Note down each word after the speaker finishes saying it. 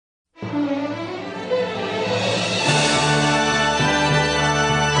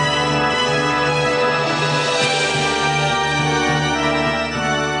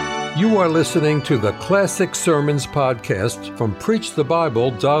are listening to the Classic Sermons podcast from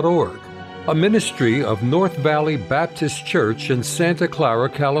PreachTheBible.org, a ministry of North Valley Baptist Church in Santa Clara,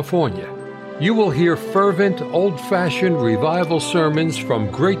 California. You will hear fervent, old-fashioned revival sermons from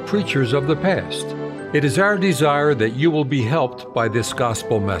great preachers of the past. It is our desire that you will be helped by this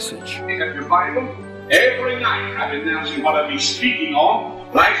gospel message. Pick up your Bible. Every night I've been announcing what I'll be speaking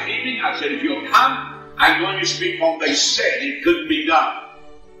on. Last evening I said, if you'll come, I'm going to speak on they said it couldn't be done.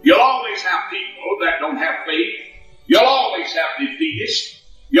 You'll always have people that don't have faith. You'll always have defeatists.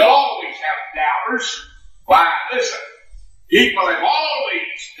 You'll always have doubters. Why, listen, people have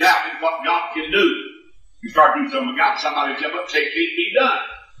always doubted what God can do. You start doing something with God, somebody jump up and say it can't be done.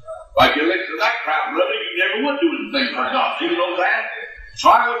 Like you listen to that crowd, brother, you never would do anything for God. Do you know that? So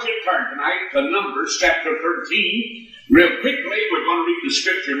I want you to turn tonight to Numbers chapter 13. Real quickly, we're going to read the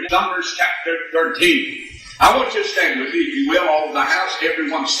scripture. Numbers chapter 13. I want you to stand with me, if you will, all over the house,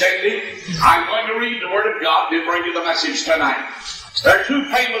 everyone standing. I'm going to read the Word of God and bring you the message tonight. There are two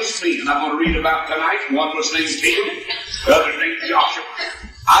famous men I'm going to read about tonight. One was named Caleb, the other named Joshua.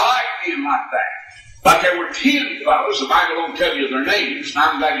 I like men like that. But there were 10 fellows. The Bible don't tell you their names. And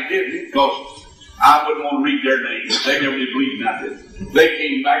I'm glad it didn't, because I wouldn't want to read their names. They never did believe nothing. They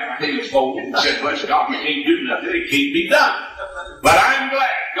came back, my hands folded, and said, bless God, we can't do nothing. It can't be done. But I'm glad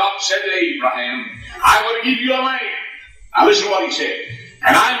God said to Abraham, I'm going to give you a land. Now listen to what he said.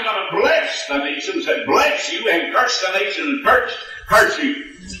 And I'm going to bless the nations and bless you, and curse the nations and curse you.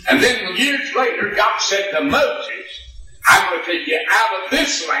 And then years later, God said to Moses, I'm going to take you out of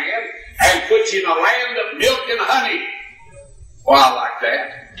this land and put you in a land of milk and honey. Well, I like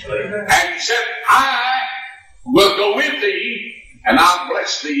that. And he said, I will go with thee, and I'll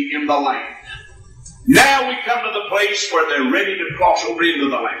bless thee in the land. Now we come to the place where they're ready to cross over into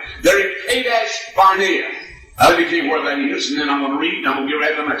the land. They're in Kadesh Barnea. Let me tell you where that is, and then I'm going to read, and I'm going to get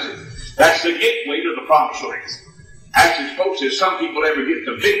right to the message. That's the gateway to the promised land. As it's supposed to, some people ever get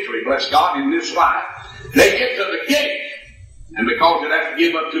to victory, bless God, in this life. They get to the gate. And because they have to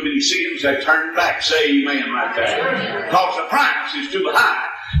give up too many sins, they turn back. Say amen right there. Because the price is too high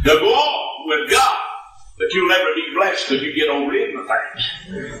to go on with God. But you'll never be blessed till you get over into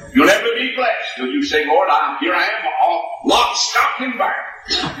things. You'll never be blessed till you say, Lord, here I am, all lock, stock, and barrel.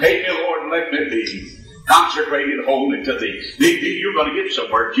 Take me, Lord, and let me be consecrated wholly to thee. You're going to get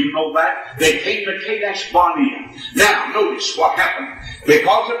somewhere. Do you know that? They came to Kadesh Barnea. Now, notice what happened.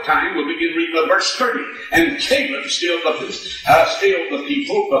 Because of time, we'll begin reading the verse 30. And Caleb stilled the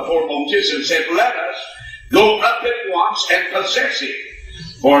people before Moses and said, let us go up at once and possess it,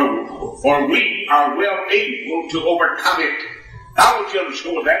 for we are well able to overcome it. I want you to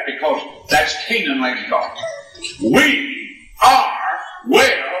understand that, because that's Canaan land God. We are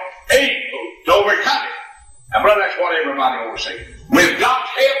well able to overcome it. Now, brother, that's what everybody always says. With God's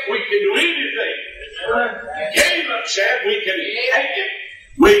help, we can do anything. Caleb said we can take it.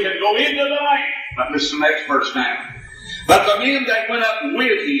 We can go into the land. But listen to the next verse now. But the men that went up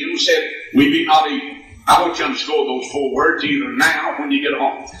with him said, we be not able. I want you to underscore those 4 words, either now or when you get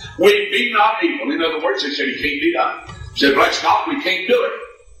home. We be not able. In other words, they said it can't be done. They said, bless God, we can't do it.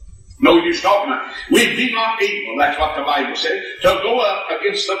 No use talking about it. We be not able, that's what the Bible said, to go up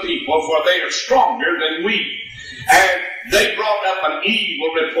against the people, for they are stronger than we. And they brought up an evil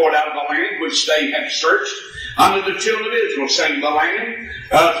report out of the land which they had searched unto the children of Israel, saying, the land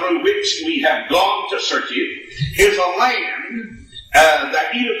through which we have gone to search it is a land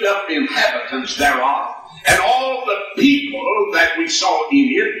that eateth up the inhabitants thereof. And all the people that we saw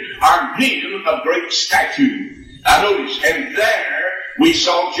in it are men of great stature. Now notice, and there we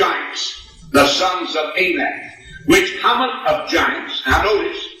saw giants, the sons of Anak, which cometh of giants. Now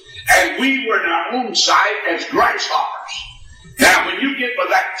notice, and we were in our own sight as grasshoppers. Now when you get with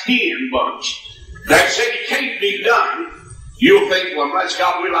that 10 bunch that said it can't be done, you'll think, well, bless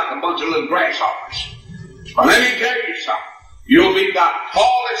God, we're like a bunch of little grasshoppers. But let me tell you something. You'll be the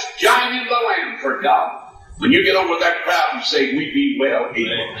tallest giant in the land for God when you get over that crowd and say, we be well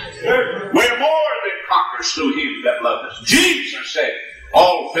able. We're more than conquerors through him that loved us. Jesus said,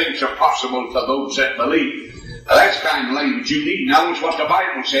 all things are possible to those that believe. Now, that's the kind of language you need. Now, that's what the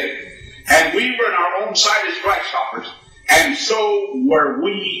Bible said. And we were in our own sight as grasshoppers, and so were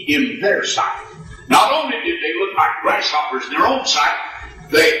we in their sight. Not only did they look like grasshoppers in their own sight,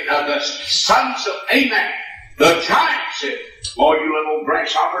 the sons of Anak, the giant, said, boy, you little old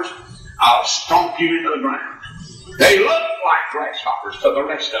grasshoppers, I'll stomp you into the ground. They look like grasshoppers to the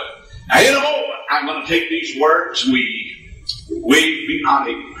rest of them. Now, in a moment, I'm going to take these words, we be not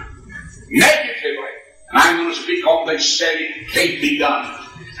able, negatively, and I'm going to speak on they said it can't be done.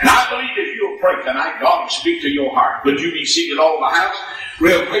 And I believe if you'll pray tonight, God will speak to your heart. Would you be seated all in the house?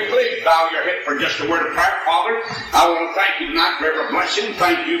 Real quickly, bow your head for just a word of prayer. Father, I want to thank you tonight for every blessing.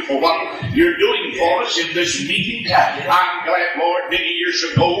 Thank you for what you're doing for us in this meeting. I'm glad, Lord, many years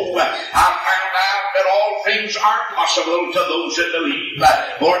ago, I found out that all things are possible to those that believe.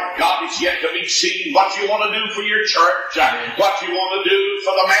 Lord God, it's yet to be seen what you want to do for your church, what you want to do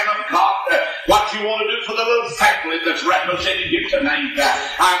for the man of God, what you want to do for the little family that's represented here tonight.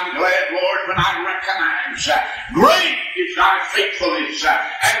 I'm glad, Lord, when I recognize great is thy faithfulness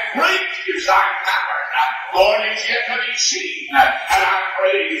and great is thy power. Lord, it's yet to be seen. And I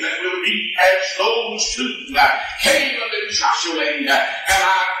pray that we'll be as those two, Caleb and Joshua. And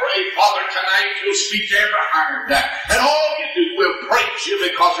I pray, Father, tonight you'll speak to every heart. And all you do, we'll praise you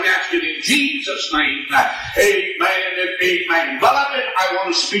because we ask it in Jesus' name. Amen and amen. Beloved, I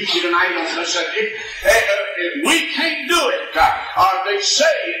want to speak to you tonight on this subject. We can't do it, or they say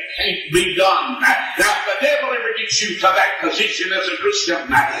it can't be done. Now, if the devil ever gets you to that position as a Christian,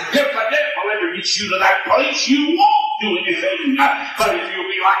 if the devil ever gets you to that place, you won't do anything. But if you'll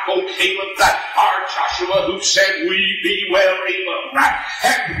be like old Caleb, or Joshua, who said, we be well able.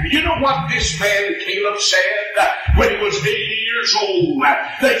 And you know what this man Caleb said when he was 80 years old?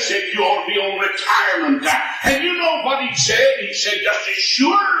 They said, you ought to be on retirement. And you know what he said? He said, just as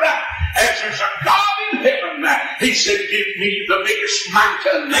sure as there's a God in heaven, he said, give me the biggest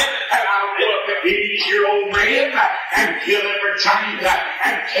mountain, and I'll go up an 80-year-old man and kill every giant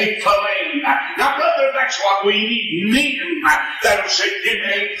and take the land. Now, brother, that's what we need. Men that'll say, give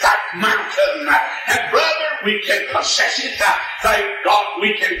me that mountain. And brother, we can possess it. Thank God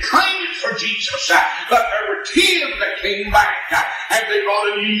we can claim it for Jesus. But there were 10 that came back and they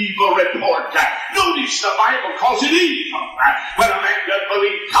brought an evil report. Notice the Bible calls it evil. When a man doesn't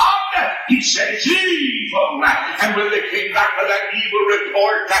believe God, he says evil. And when they came back with that evil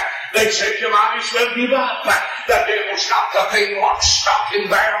report, they said, you might as well give up. The devil's got the thing locked, stock, and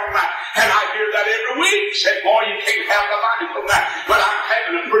barrel. And I hear that every week. Say, boy, you can't have the Bible. But I'm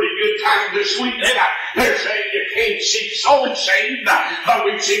having a pretty good time this week. They're saying you can't see souls saved. But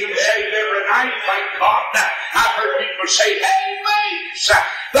we've seen them saved every night, thank God. I've heard people say, hey, mates,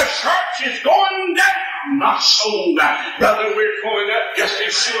 the church is going down. Not so, brother, we're going up just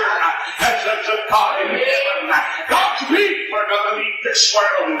as sure as there's a God in heaven. God's people are going to leave this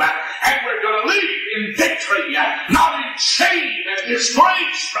world, and we're going to live in victory, not in shame and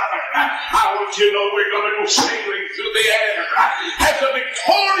disgrace, brother. I want you to know we're going to go sailing through the air as a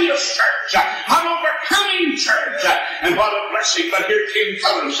victorious church, an overcoming church. And what a blessing. But here came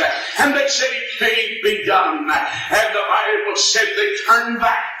fellows, and they said it can't be done. And the Bible said they turned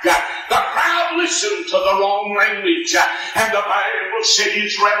back. The crowd listened to the wrong language. And the Bible said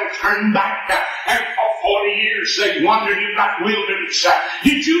Israel turned back. And for 40 years they wandered in that wilderness.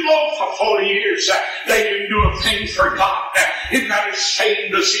 Did you know for 40 years they didn't do a thing for God? Isn't that a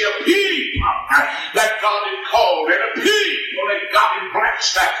shame to see a people that God had called and a people that God had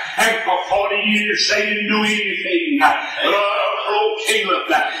blessed? And for 40 years they didn't do anything. Oh,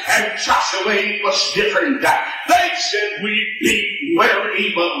 Caleb and Joshua was different. They said, we be well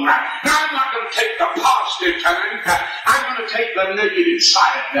able. Now, I'm not going to take the positive tonight. I'm going to take the negative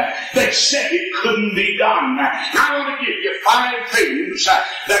side. They said it couldn't be done. Now, I want to give you 5 things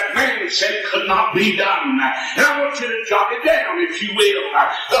that man said could not be done. And I want you to jot it down, if you will.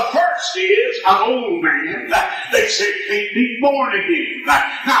 The first is an old man. They said can't be born again.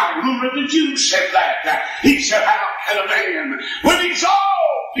 Now, ruler of the Jews said that. He said, how can a man, when he's old,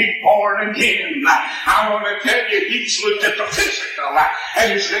 be born again? I want to tell you, he's looked at the physical,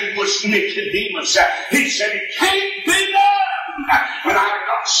 and his name was Nicodemus. He said it can't be done. When I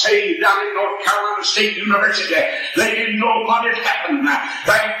got saved down at North Carolina State University, they didn't know what had happened.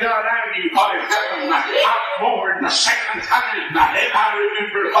 Thank God I knew what had happened. I was born the second time. I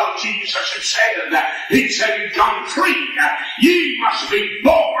remember what Jesus had said. He said in John 3, ye must be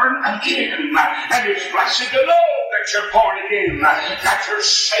born again. And it's blessed to know that you're born again, that you're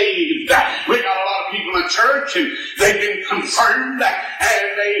saved. We got a lot of people in church and they've been confirmed and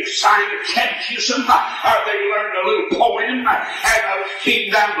they've signed a catechism or they learned a little poem and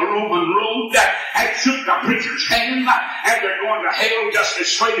came down the Roman road and shook the preacher's hand and they're going to hell just as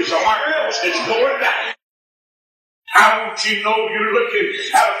straight as the Mark is going. I want you to know you're looking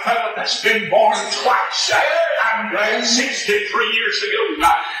at a fellow that's been born twice. I'm glad 63 years ago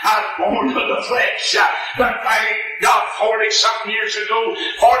I was born of the flesh. But thank God 40-something years ago,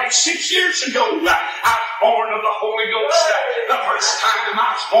 46 years ago, I was born of the Holy Ghost. The first time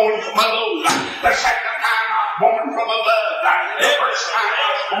I was born from below. The second time I was born from above. The first time I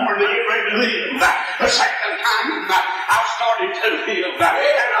was born to get ready to live. The second time I started to live.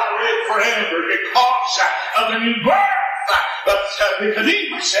 And I'll live forever because of the new birth But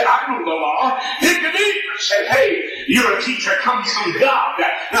Nicodemus said, I know the law. Nicodemus said, hey, you're a teacher comes from God.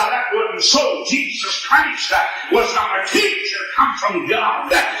 Now that wasn't so. Jesus Christ was not a teacher come from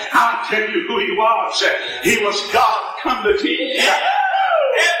God. I'll tell you who he was. He was God come to teach.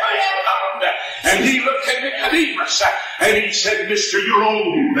 And he looked at Nicodemus and he said, Mister, you're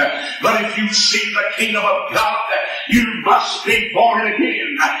old, but if you see the kingdom of God, you must be born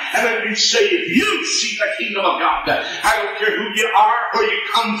again. And let me say, if you see the kingdom of God, I don't care who you are, where you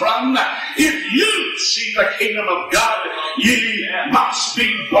come from, if you see the kingdom of God, you must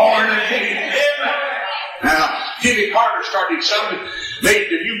be born again. Now, Jimmy Carter started something, made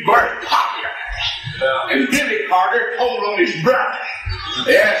the new birth popular. And Billy Carter told on his brother.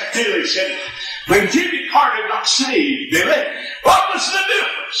 They asked Billy, said, when Jimmy Carter got saved, Billy, what was the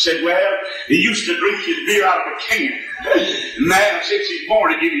difference? Said, well, he used to drink his beer out of a can. Now, since he's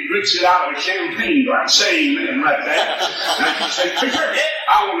born again, he drinks it out of a champagne glass. Say amen right there. Now, you say, preacher,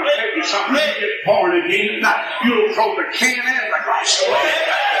 I want to tell you something. When you get born again, you'll throw the can and the glass away.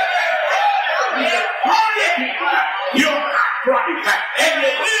 When you're born again, you'll act right and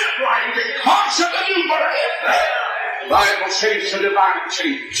you live right because of the new birth. The Bible says it's a divine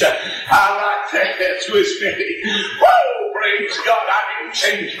change. I like that twist me. Woo! Praise God, I didn't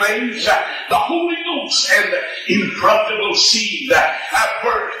change names. The Holy Ghost and the incorruptible seed have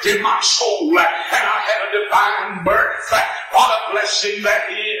birthed in my soul, and I had a divine birth. What a blessing that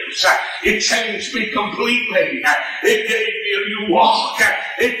is. It changed me completely. It gave me a new walk.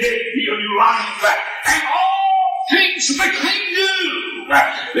 It gave me a new life. And all things became new.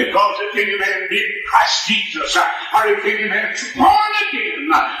 Because if any man be in Christ Jesus, or if any man is born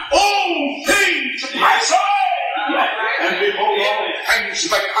again, all things pass away, and behold, all things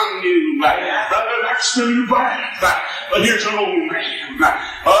become new. Brother, that's the new birth. But here's an old man. Let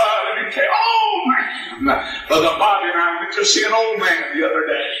me tell you, old man. Brother Bobby and I went to see an old man the other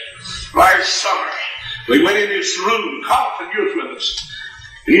day, last summer. We went in his room. Carlton, you was with us.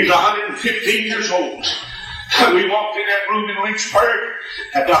 He's 115 years old. We walked in that room in Lynchburg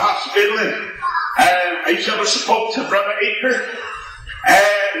at the hospital, and each of us spoke to Brother Aker,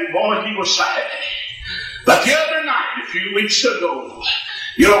 and boy, he was sad. But the other night, a few weeks ago,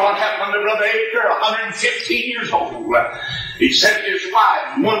 you know what happened to Brother Aker, 115 years old? He said to his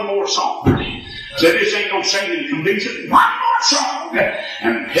wife, one more song. Said, this ain't no singing convention. One more song.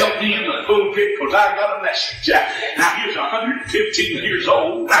 And help me in the pulpit because I got a message. Now, he was 115 years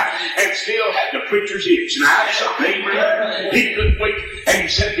old and still had the preacher's itch. Now, amen. He couldn't wait. And he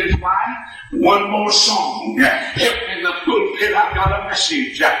said to his wife, one more song. Help me in the pulpit. I got a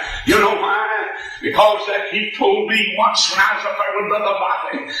message. You know why? Because that he told me once when I was up there with Brother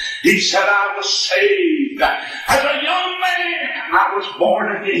Bobby, he said I was saved as a young man. I was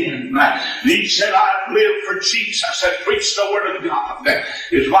born again. He said I've lived for Jesus and preached the Word of God.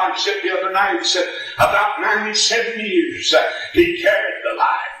 His wife said the other night, he said about 97 years he carried the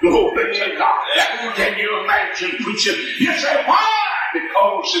life. Glory to God. Can you imagine preaching? You say, why?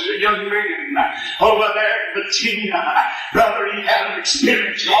 Because as a young man over there in Virginia, brother, he had an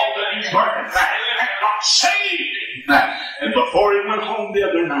experience all that he birthed and God saved him. And before he went home the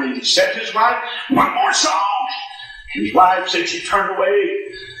other night, he said to his wife, one more song. His wife said she turned away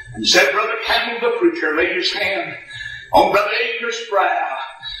and said, Brother Campbell, the preacher, laid his hand on Brother Aker's brow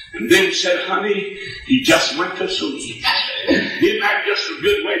and then said, honey, he just went to sleep. Isn't that just a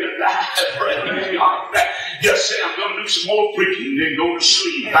good way to die? Praise God. Just say, I'm going to do some more preaching, then go to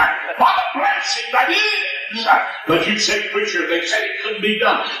sleep. What a blessing that is. But you say, preacher, they said it couldn't be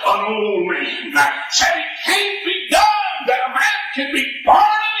done. An old man said it can't be done, that a man can be born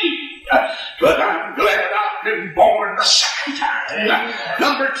again. But I'm glad I've been born the second time.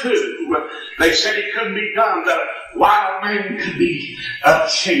 Number two, they said it couldn't be done, that a wild man could be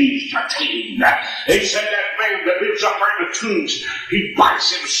changed or tamed. They said that man that lives up there in the tombs, he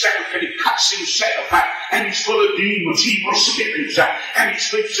bites himself and he cuts himself, and he's full of demons, evil spirits, and he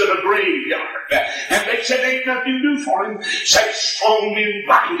sleeps in a graveyard. And they said ain't nothing to do for him. Said strong men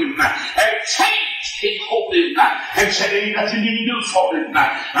bind him, and chains can't hold him, and said ain't nothing you can do for him.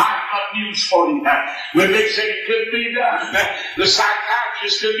 I've got news for him. When they said it couldn't be done, the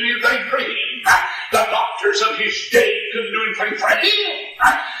psychiatrist couldn't do anything for him. The doctors of his day couldn't do anything for him.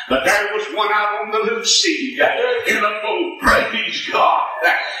 But there was one out on the little sea in a boat, praise God.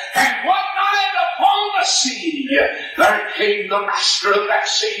 And one night upon the sea, there came the master of that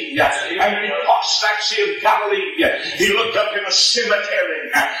sea. And he crossed that sea of Galilee. He looked up in a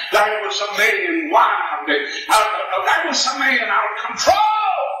cemetery. There was a man wild. There was a man out of control.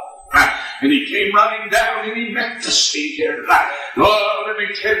 And he came running down and he met the Savior. Oh, let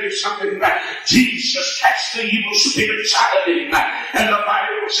me tell you something. Jesus cast the evil spirits out of him. And the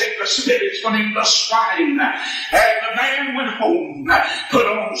Bible said the spirits went in the swine. And the man went home, put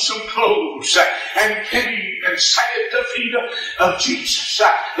on some clothes, and came and sat at the feet of Jesus.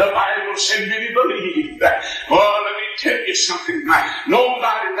 The Bible said many believed. Oh, let me tell you something.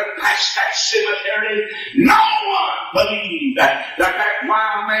 Nobody that passed that cemetery, no one believed that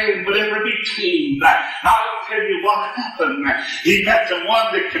wild man would ever be tamed. I'll tell you what happened. He met the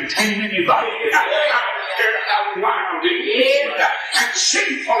one that can tame anybody. I don't care how wild it is and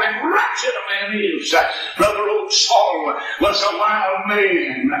sinful and wretched a man is. Brother old Saul was a wild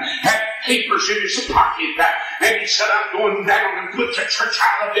man, had papers in his pocket, and he said, I'm going down and put the church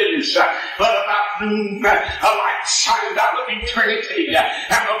out of business. But about noon, a light shined out of eternity,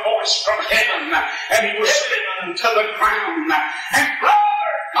 and a voice from heaven, and he was spinning to the ground. And brother,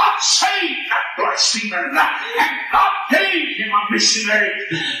 God saved that blasphemer, and God gave him a missionary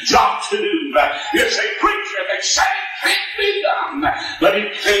job to do. You say, preacher, they say it can't be done, but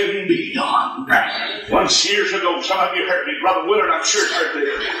it can be done. Once years ago, some of you heard me, Brother Willard, I'm sure heard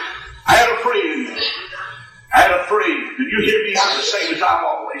me. I had a friend, and you hear me, I'm the same as I've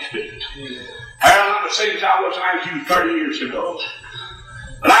always been. I'm the same as I was when I was you 30 years ago.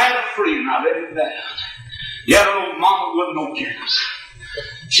 But I had a friend, I let him down. He had an old mama with no kids.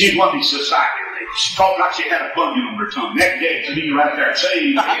 She's one of these society ladies. She talked like she had a bunion on her tongue. That gave to me right there.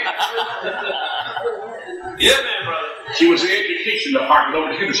 Say amen. Yeah, man, brother. She was in the education department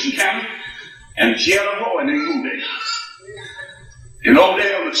over in Henderson County, and she had a boy named Odell. And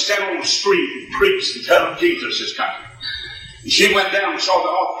Odell would stand on the street and preach and tell them Jesus is coming. And she went down and saw the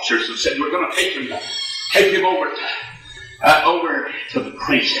officers and said, we're going to take him over to the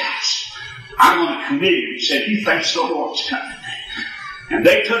crazy house. I'm going to commit him. He said, he thinks the Lord's coming. And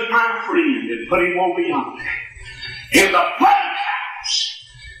they took my friend and put him over yonder in the blood house.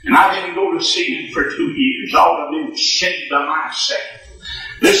 And I didn't go to see him for 2 years. All of them ashamed of myself.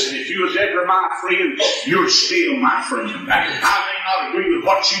 Listen, if you was ever my friend, you're still my friend. I may not agree with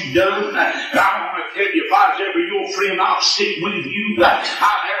what you've done. I want to tell you, if I was ever your friend, I'll stick with you. I've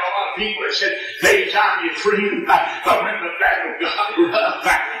had a lot of people that said, Dave, I'm your friend. But when the battle got rough,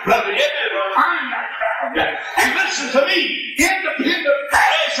 brother, you never find that crowd. And listen to me, independent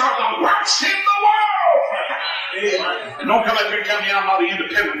Baptists are the worst in the world. And don't come up here and tell me I'm not an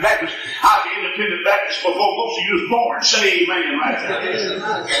independent Baptist. I was an independent Baptist before most of you was born. Say amen right there.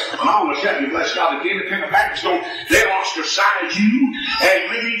 Well, I want to tell you, bless God, that the independent Baptists they'll ostracize you, and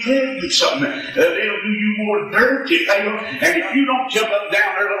let me tell you something. They'll do you more dirt if they don't. And if you don't jump up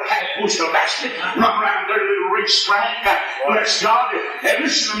down their little half bushel basket, run around their little racetrack, bless God, and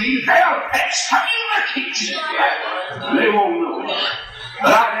listen to me, they'll excommunicate you. They won't know it.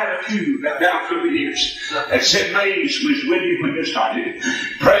 But I had a few that down through the years that said, Mays was with you when you started.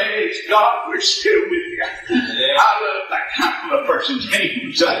 Praise God, we're still with you. I love that kind of a person,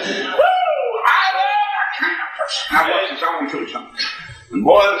 James. Woo! I love that kind of person. Now, watch this. I want to show you something. And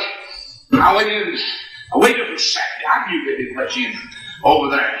boy, I waited for Saturday. I knew they didn't let you in over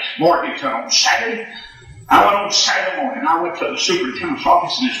there at Morganton on Saturday. I went on Saturday morning. I went to the superintendent's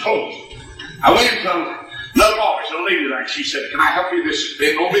office and it's closed. I went to another office, a lady there, and she said, can I help you this?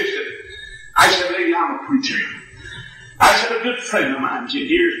 They no visit. I said, lady, I'm a preacher. I said, a good friend of mine's in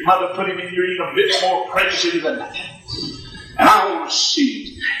here. His mother put him in here even a bit more crazy than that. And I want to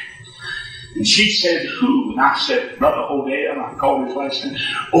see him. And she said, who? And I said, Brother Odell. I called his last name.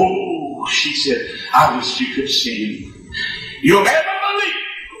 Oh, she said, I wish you could see him. You'll never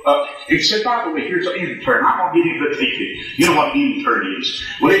believe. He said, by the way, here's an intern. I'm going to get him to take it. You know what an intern is.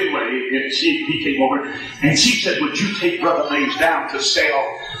 Well, anyway, he came over, and she said, would you take Brother Mays down to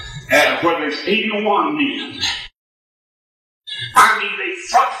sell where there's 81 men? I mean, they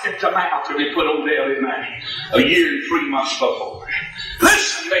frothed them out and they put Odell in there a year and 3 months before.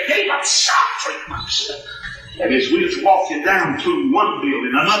 Listen, they gave him shot 3 months. And as we was walking down to one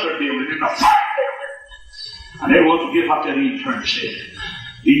building, another building, and a third building, and they wanted to give up that intern said.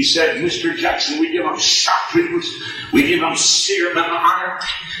 He said, Mr. Jackson, we give them shock treatments, we give them serum and iron.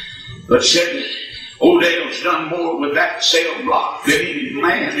 But said, Odell's done more with that cell block than any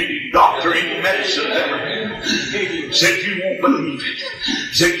man, any doctor, any medicine ever. Said, you won't believe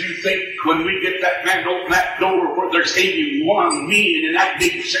it. Said, you think when we get that man open that door where there's 81 men in that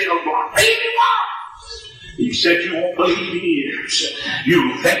big cell block, 81! He said, you won't believe it is.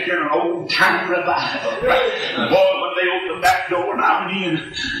 You think you're an old-time revival. Boy, when they opened that door and I went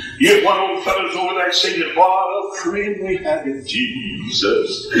in. You had one old fellow's over there singing, what a friend we have in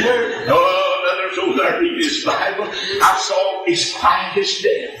Jesus. Oh, others over there reading his Bible. I saw his quiet as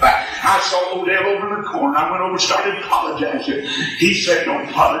death. I saw old Dale over in the corner. I went over and started apologizing. He said, don't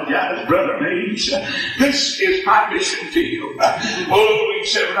apologize, Brother Mays. This is my mission field. Oh, he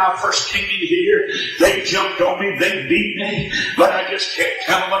said, when I first came in here, they jumped on me, they beat me, but I just kept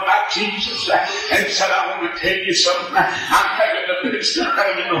telling them about Jesus and said, I want to tell you something. I'm having the best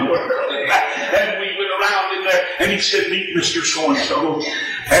time in the world. And we went around in there, and he said, meet Mr. So-and-so.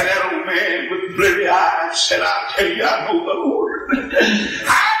 And that old man with bleary eyes said, I'll tell you, I know the Lord. I know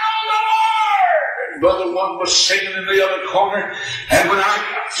the Lord. Brother one was singing in the other corner, and when I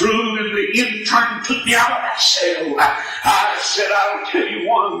got through and the intern took me out of that cell, I said, I'll tell you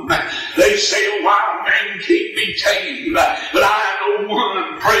one. They say a wild man can't be tamed, but I know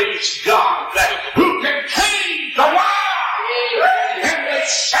one, praise God, who can tame the wild. And they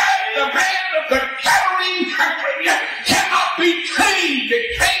said the man of the Gadarene country cannot be tamed.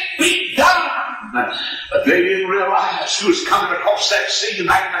 It can't be done. But they didn't realize who was coming across that sea and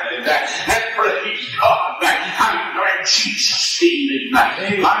that night. And praise God, I'm glad Jesus healed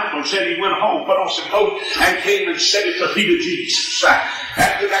him. The Bible said he went home, put on some coat, and came and set at the feet of Jesus.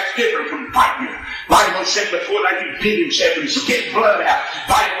 After that's different from fighting. Bible said before that he beat himself and spit blood out.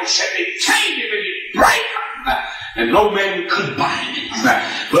 Bible said they chained him and he broke him. And no man could bind him.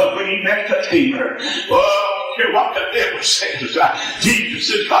 But when he met the tamer, oh, hear what the devil says.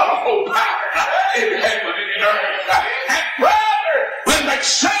 Jesus has got a whole power in heaven and in earth. And brother, when they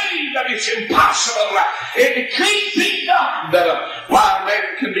say that it's impossible, it can't be done that a wild man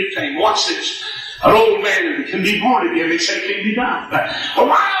can be tamed. Watch this. An old man can be born again. They say it can't be done. A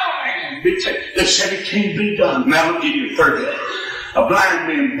wild man, they said it can't be done. Now look at you thirdly. A blind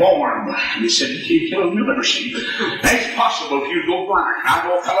man born blind. He said, you can't kill him, you'll never see him. That's possible if you go blind. I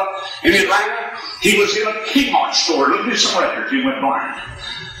know a fellow in Atlanta, he was in a Kmart store looking at some records. He went blind.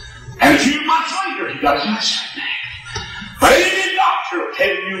 And a few months later, he got his eyesight back. But any doctor will tell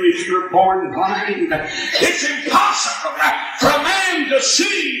you if you're born blind, it's impossible for a man to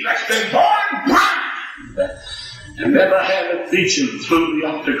see that's been born blind and never had a vision through the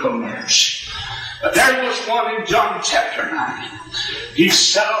optical nerves. But there was one in John chapter 9. He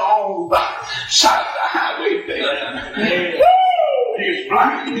sat along the side of the highway there. He was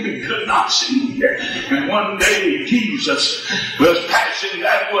blind and could not see. And one day Jesus was passing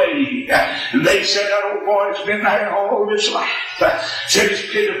that way. And they said, that old boy's been there all his life. Said it's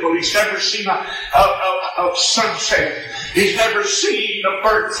pitiful. He's never seen a sunset. He's never seen a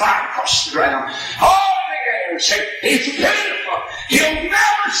bird fly across the ground. Oh, said, it's pitiful. He'll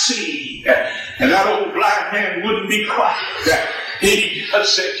never see. And that old blind man wouldn't be quiet. He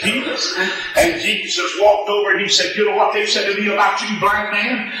just said, Jesus. And Jesus walked over and he said, you know what they said to me about you, blind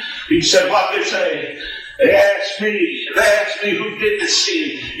man? He said, what they say? They asked me who did the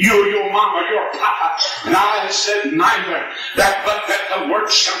sin, you or your mama, your papa. And I said, neither. But that the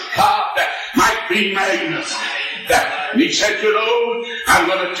works of God might be magnified. And he said, you know, I'm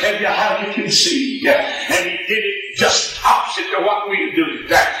going to tell you how you can see. And he did it just opposite to what we do.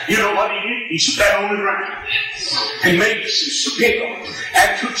 You know what he did? He spat on the ground and made some spit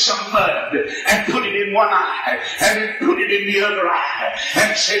and took some mud and put it in one eye and then put it in the other eye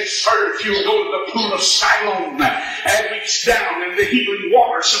and said, sir, if you'll go to the pool of Siloam and reach down in the healing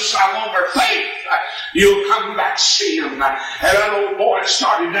waters of Siloam or faith, you'll come back seeing. And that old boy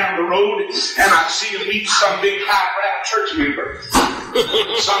started down the road and I see him meet some big highbrow church member.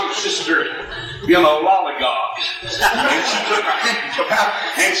 Some sister, lollygog. And she took a handkerchief out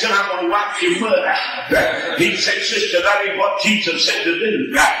and said, I'm going to wipe your mud out. He said, sister, that ain't what Jesus said to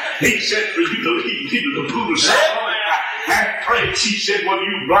do. He said for you to lead me to the pool of Siloam and pray. She said, well,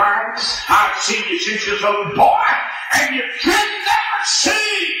 you blind, I've seen you since you're a little boy, and you can never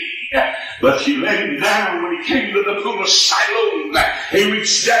see. But she let him down when he came to the pool of Siloam. He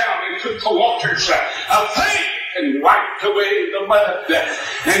reached down and took the waters of faith and wiped away the mud.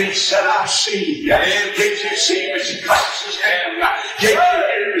 And he said, I see. And can't you see him as he claps his hand? Can't you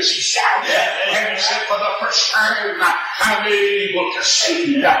hear him as he shouts? And he said, for the first time, I'm able to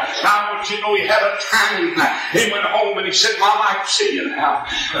see. I want you to know he had a time. He went home and he said, Mama, I can see you now.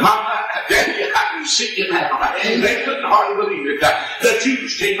 Mama, Daddy, I can see you now. They couldn't hardly believe it. The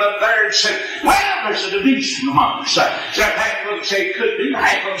Jews came up there and said, well, there's a division among us. Half of them say it could be,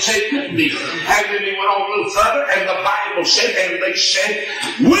 half of them say it couldn't be. And then he went on a little further, and the Bible said, and they said,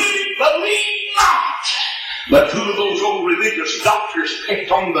 we believe not. But two of those old religious doctors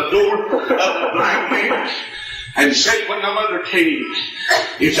picked on the door of the blind man. and said when the mother came,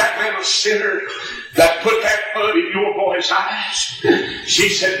 is that man a sinner that put that mud in your boy's eyes? She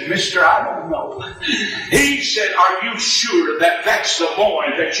said, Mister, I don't know. He said, are you sure that that's the boy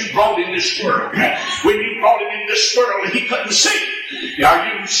that you brought in this world? When you brought him in this world, he couldn't see. Are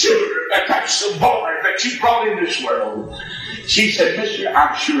you sure that that's the boy that you brought in this world? She said, Mister,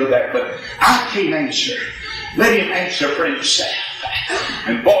 I'm sure of that, but I can't answer. Let him answer for himself.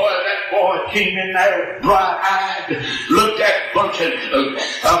 And boy, that boy came in there bright-eyed, looked at a bunch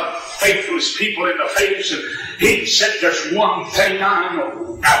of faithless people in the face, and he said, there's one thing I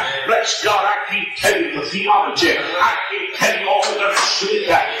know. Bless God, I can't tell you the theology. I can't tell you all the shit.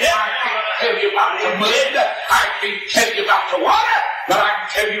 I can't tell you about the mud. I can't tell you about the water. But I can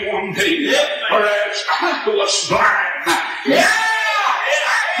tell you one thing. Whereas I was blind, I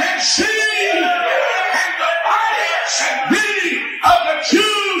can see. And the audience and many of the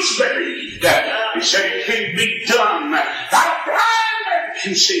Jews believed. He said it can't be done that a blind man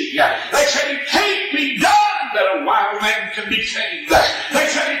can see. They said it can't be done that a wild man can be tamed. They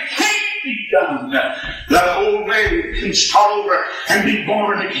said it can't be done that an old man can start over and be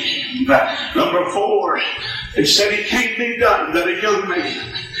born again. Number 4, they said it can't be done that a young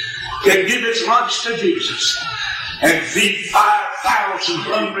man can give his lunch to Jesus and feed 5,000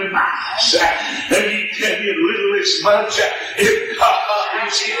 hungry mice. And he tell you little as much if God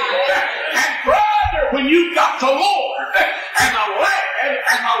is here. And brother, when you got the Lord and the land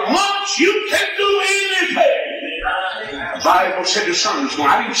and the lunch, you can do anything. The Bible said the sun was going.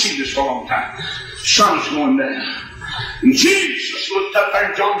 I didn't see this for a long time. The sun was going down. And Jesus looked up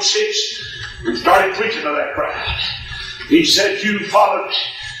there in John 6 and started preaching to that crowd. He said, you followed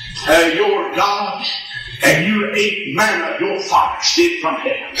your God, and you ate manna your fathers did from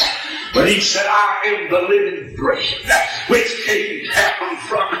heaven. But he said, I am the living bread which came down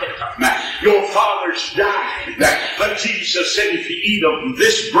from heaven. Your fathers died. But Jesus said, if you eat of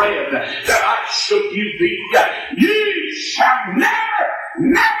this bread that I should give thee, you shall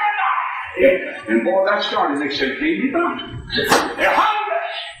never die. And boy, that started. They said, can't be done. They're hungry.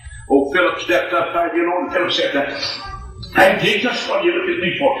 Oh, Philip stepped up there, and Philip said that. And Jesus, what do you look at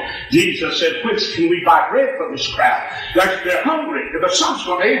me for? Jesus said, which can we buy bread for this crowd? They're hungry. The sun's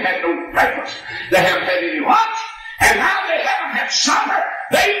going, they ain't had no breakfast. They haven't had any lunch. And now they haven't had supper.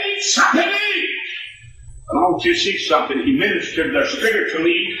 They need something to eat. And I want you to see something. He ministered their spiritual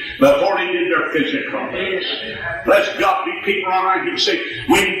need before he did their physical. Bless God, these people around here say,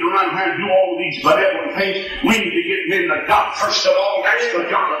 we need to run around and do all these benevolent things. We need to get men to God first of all. That's the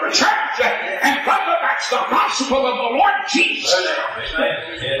job of the church. And brother, that's the gospel of the Lord Jesus.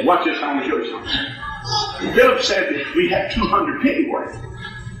 Watch this, I want to show you something. Philip said we had 200 pennyworth.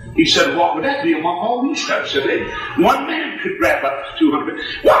 He said, what would that be among all these stuff? Said they, one man could grab up 200.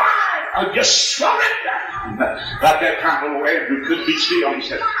 Why? I just slow it down. About that time, little Andrew couldn't be still. He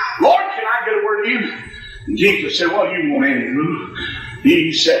said, Lord, can I get a word in? And Jesus said, what do you want, Andrew?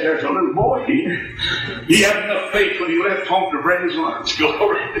 He said, there's a little boy here. He had enough faith when he left home to bring his lunch.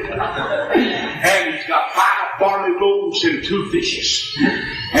 Glory to God. And he's got 5 barley loaves and 2 fishes.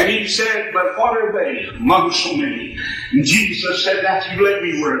 And he said, but what are they among so many? And Jesus said, that you let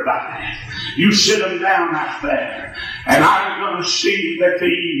me worry about it. You sit them down out there, and I'm going to see that they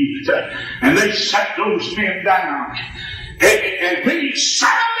eat. And they sat those men down. And when he sat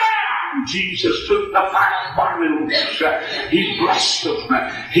down, Jesus took the 5 barley loaves. He blessed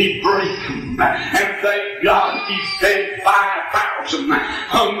them. He broke them. And thank God he fed 5,000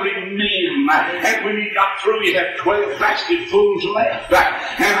 hungry men. And when he got through, he had 12 basketfuls left.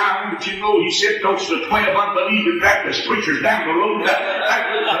 And I want you to know, he sent those to 12 unbelieving Baptist preachers down the road that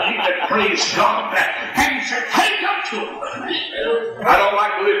would believe that, praise God. And he said, take them to them. I don't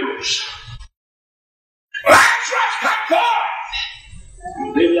like liberals. Lazarus, come forth!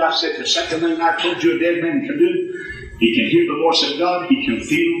 And then I said, the second thing I told you a dead man can do, he can hear the voice of God, he can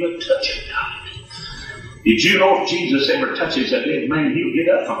feel the touch of God. Did you know if Jesus ever touches a dead man, he'll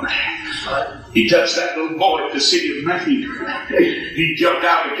get up from there? He touched that little boy at the city of Matthew. He jumped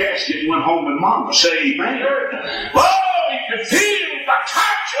out of the casket and went home and Mama said, amen. Oh, he could feel the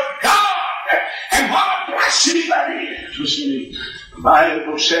touch of God. And what a blessing that is. Listen, the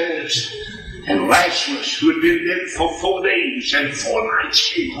Bible says, and Lazarus, who had been dead for 4 days and 4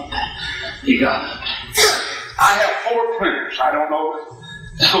 nights, came up. He got up. I have 4 printers. I don't know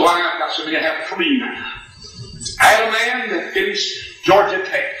why I've got so many. I have 3 now. I had a man that finished Georgia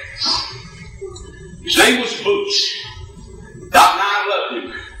Tech. His name was Boots. Doc and I loved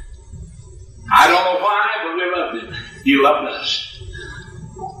him. I don't know why, but we loved him. He loved us.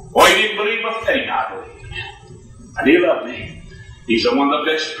 Boy, he didn't believe a thing I believed. And he loved me. He's one of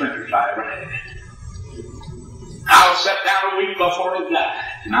the best printers I ever had. I was set down a week before he died.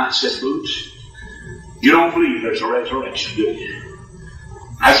 And I said, Boots, you don't believe there's a resurrection, do you?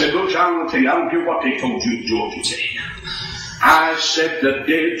 I said, Boots, I want to tell you, I don't care what they told you in Georgia Tech. I said, the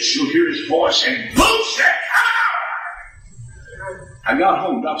dead shall hear his voice, and Boots said, come out! I got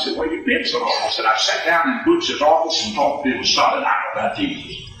home. Doc said, where you been so long? I said, I sat down in Boots' office and talked to him solid hour about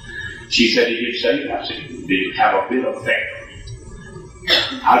Jesus. She said, he gets saved. I said, he didn't have a bit of effect on me.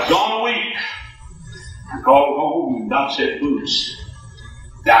 I was gone a week. I called home, and Doc said, Boots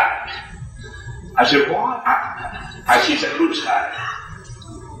died. I said, what? She said, Boots died.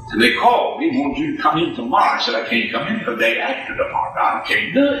 And they called me, wanted you to come in tomorrow. I said, I can't come in the day after tomorrow. I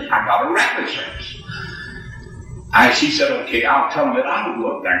can't do it. I got a rabbit service. She said, okay, I'll tell them that I will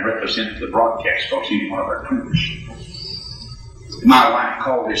go up there and represent the broadcast because he's one of our printers. My wife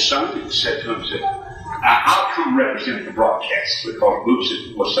called his son and said to him, I'll come represent the broadcast because Boots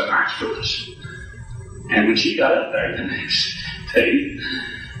was so nice to us. And when she got up there the next day,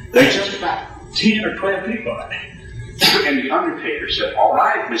 there's just about 10 or 12 people in there. And the undertaker said, all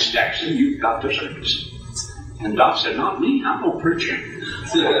right, Miss Jackson, you've got the service. And Doc said, not me, I'm no preacher.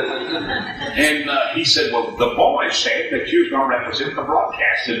 And he said, well, the boy said that you was going to represent the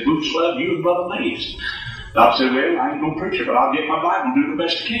broadcast, and Boots loved you and Brother Mays. Doc said, well, I ain't no preacher, but I'll get my Bible and do the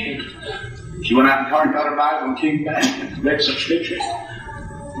best I can. She went out in the car and got her Bible and came back and read some scripture.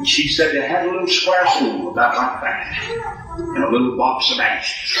 And she said they had a little square stool about like that, and a little box of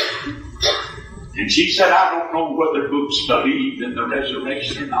ashes. And she said, I don't know whether Boots believed in the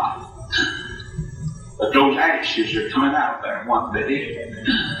resurrection or not. But those ashes are coming out there one day. Even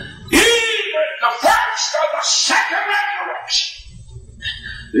the first of the second resurrection.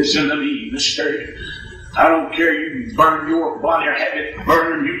 Listen to me, mister. I don't care you can burn your body or have it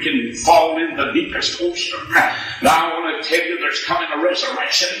burned. You can fall in the deepest ocean. Now I want to tell you there's coming a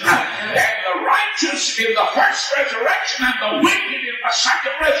resurrection. And the righteous in the first resurrection and the wicked in the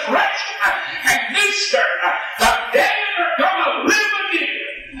second resurrection. And mister, the dead are going to live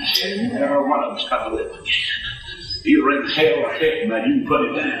again. Every one of them's going to live again. Either in hell or heaven, now you can put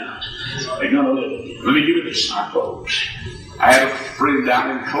it down. They're going to live again. Let me give you this, my folks. I had a friend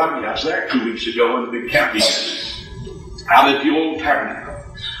down in Columbia. I was there 2 weeks ago in the big camping out at the old tabernacle.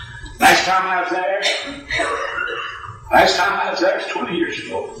 Last time I was there was 20 years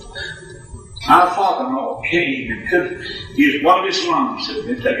ago. My father-in-law came and one of his lungs had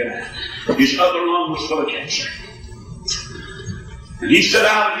been taken out. His other lung was full of cancer. And he sat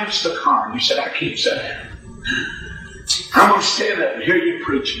out against the car and he said, I can't sit down. I'm going to stand up and hear you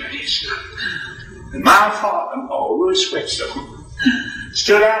preach, man. And my father-in-law, Louis Whitstone,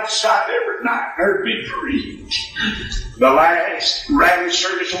 stood outside every night and heard me preach. The last rally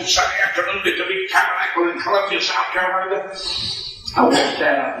service on Sunday afternoon at the big tabernacle in Columbia, South Carolina. I walked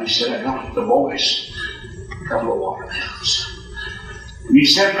out and he said, I got the boys a couple of water downs. And he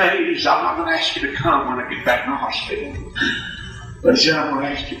said, Mays, I'm not going to ask you to come when I get back in the hospital. But he said, I'm going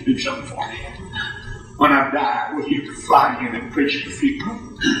to ask you to do something for me. When I die, will you fly in and preach to people?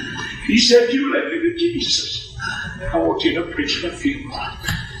 He said, you led me to Jesus. I want you to preach to people.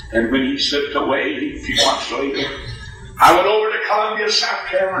 And when he slipped away a few months later, I went over to Columbia, South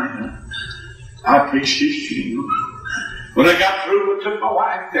Carolina. I preached his funeral. When I got through, I took my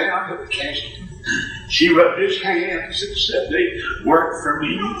wife down to the casket. She rubbed his hands and said they worked for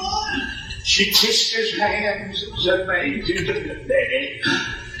me. She kissed his hands and said, thank you to the day.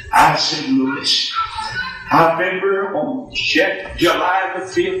 I said, Louis, I remember on July the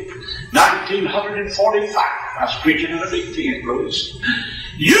 5th, 1945, I was preaching in a big tent, Louis.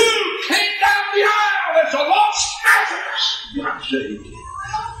 You came down the aisle as a lost Lazarus. God saved you.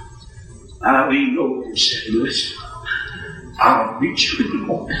 I leaned over and said, Louis, I'll meet you in the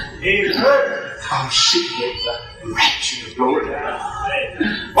morning. I'll see you at the rapture of glory.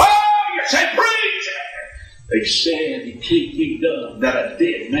 Well, you said, preach. They said it can't be done that a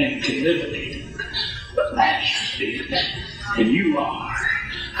dead man can live again. But Lazarus did. And you are.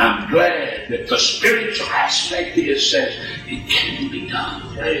 I'm glad that the spiritual aspect is says it can be done.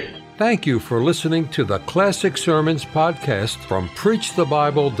 Thank you for listening to the Classic Sermons podcast from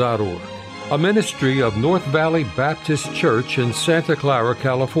PreachTheBible.org, a ministry of North Valley Baptist Church in Santa Clara,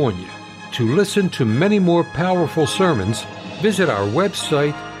 California. To listen to many more powerful sermons, visit our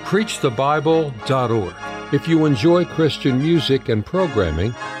website, PreachTheBible.org. If you enjoy Christian music and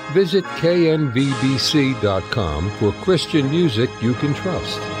programming, visit knvbc.com for Christian music you can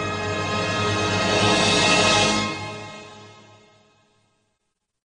trust.